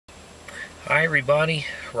Hi everybody,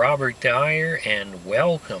 Robert Dyer, and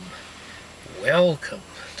welcome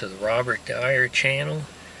to the Robert Dyer channel,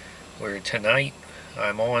 where tonight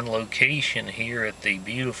I'm on location here at the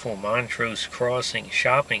beautiful Montrose Crossing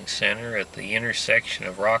Shopping Center at the intersection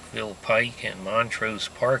of Rockville Pike and Montrose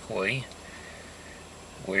Parkway,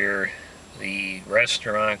 where the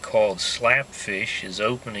restaurant called Slapfish is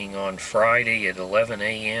opening on Friday at 11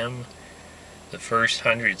 a.m. The first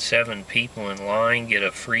 107 people in line get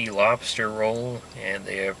a free lobster roll, and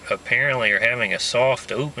they apparently are having a soft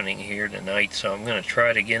opening here tonight, so I'm going to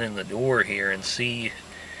try to get in the door here and see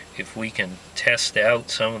if we can test out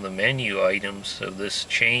some of the menu items of this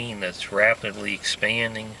chain that's rapidly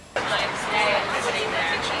expanding.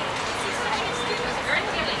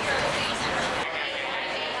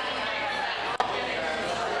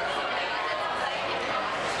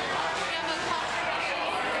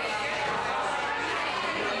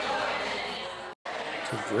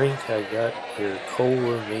 To drink, I got their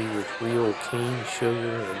cola made with real cane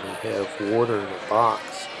sugar, and they have water in a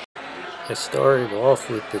box. I started off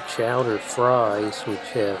with the chowder fries, which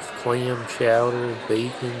have clam chowder,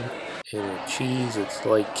 bacon, and a cheese that's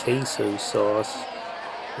like queso sauce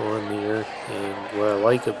on there. And what I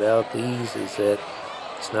like about these is that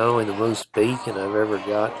it's not only the most bacon I've ever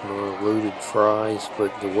gotten on loaded fries,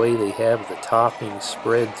 but the way they have the toppings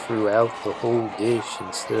spread throughout the whole dish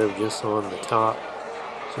instead of just on the top.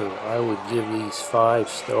 So I would give these 5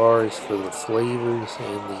 stars for the flavors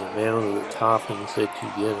and the amount of the toppings that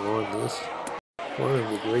you get on this. One of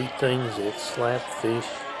the great things at Slapfish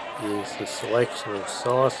is the selection of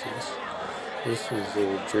sauces. This is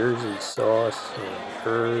their Jersey sauce and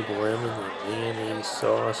herb, lemon, and mayonnaise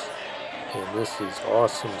sauce. And this is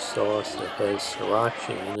awesome sauce that has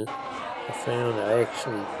sriracha in it. I found I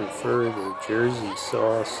actually prefer the Jersey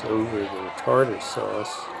sauce over their tartar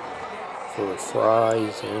sauce for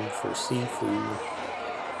fries and for seafood.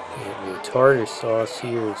 And the tartar sauce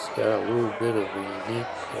here has got a little bit of a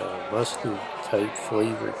unique mustard type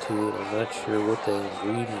flavor to it. I'm not sure what that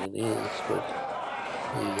ingredient is, but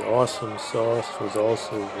the awesome sauce was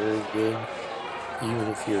also very good. Even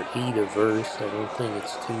if you're heat averse, I don't think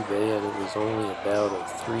it's too bad. It was only about a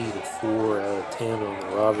 3 to 4 out of 10 on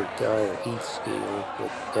the Robert Dyer heat scale, but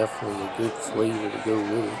definitely a good flavor to go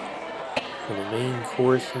with it. For the main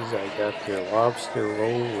courses, I got their lobster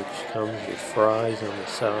roll, which comes with fries on the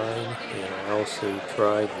side, and I also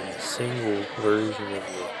tried the single version of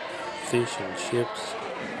the fish and chips,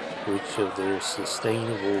 which of their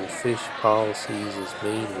sustainable fish policies is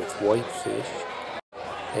made with whitefish.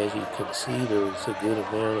 As you can see, there's a good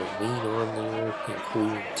amount of meat on there,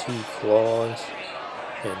 including 2 claws,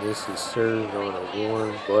 and this is served on a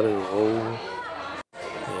warm butter roll.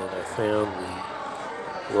 And I found the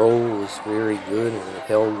roll was very good and it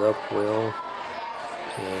held up well,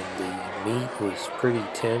 and the meat was pretty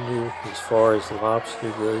tender as far as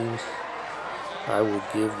lobster goes. I would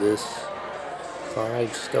give this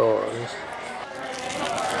 5 stars.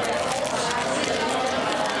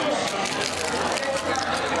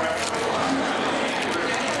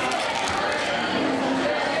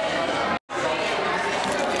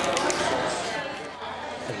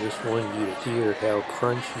 I just wanted you to hear how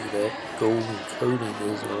crunchy that golden coating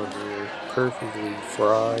is on there, perfectly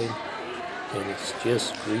fried, and it's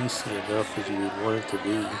just greasy enough as you would want it to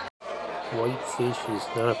be. Whitefish is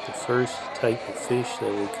not the first type of fish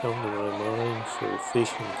that would come to my mind for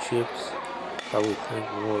fish and chips. I would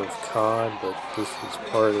think more of cod, but this is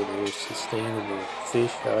part of their sustainable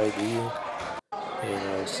fish idea, and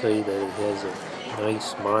I would say that it has a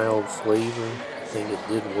nice mild flavor. I think it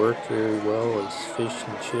did work very well as fish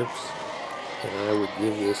and chips, and I would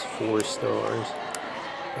give this 4 stars.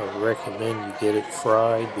 I would recommend you get it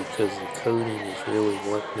fried because the coating is really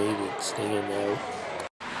what made it stand out.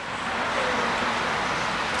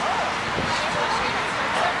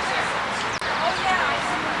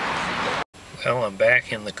 Well, I'm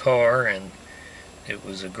back in the car, and it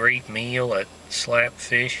was a great meal at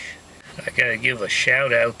Slapfish. I gotta give a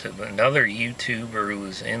shout out to another YouTuber who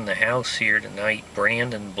was in the house here tonight,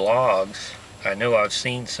 Brandon Blogs. I know I've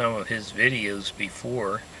seen some of his videos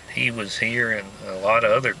before. He was here, and a lot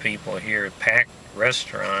of other people here at Packed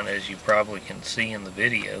Restaurant, as you probably can see in the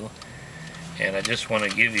video. And I just want to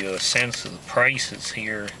give you a sense of the prices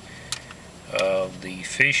here. The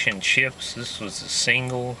fish and chips, this was a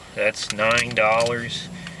single, that's $9.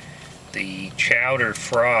 The chowder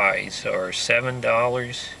fries are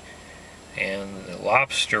 $7. And the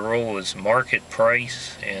lobster roll is market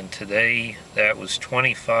price, and today that was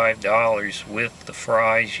 $25 with the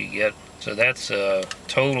fries you get. So that's a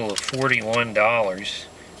total of $41.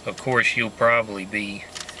 Of course, you'll probably be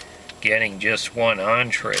getting just one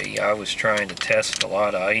entree. I was trying to test a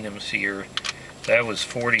lot of items here. That was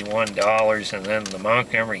 $41, and then the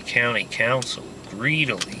Montgomery County Council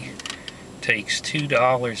greedily takes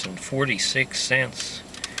 $2.46.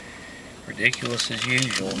 Ridiculous as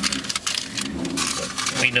usual.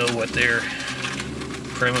 But we know what their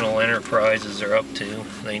criminal enterprises are up to.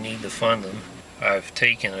 They need to fund them. I've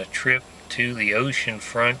taken a trip to the ocean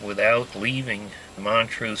front without leaving the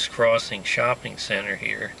Montrose Crossing Shopping Center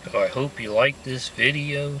here. So I hope you like this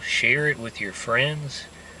video. Share it with your friends.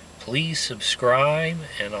 Please subscribe,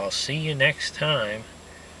 and I'll see you next time.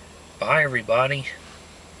 Bye, everybody.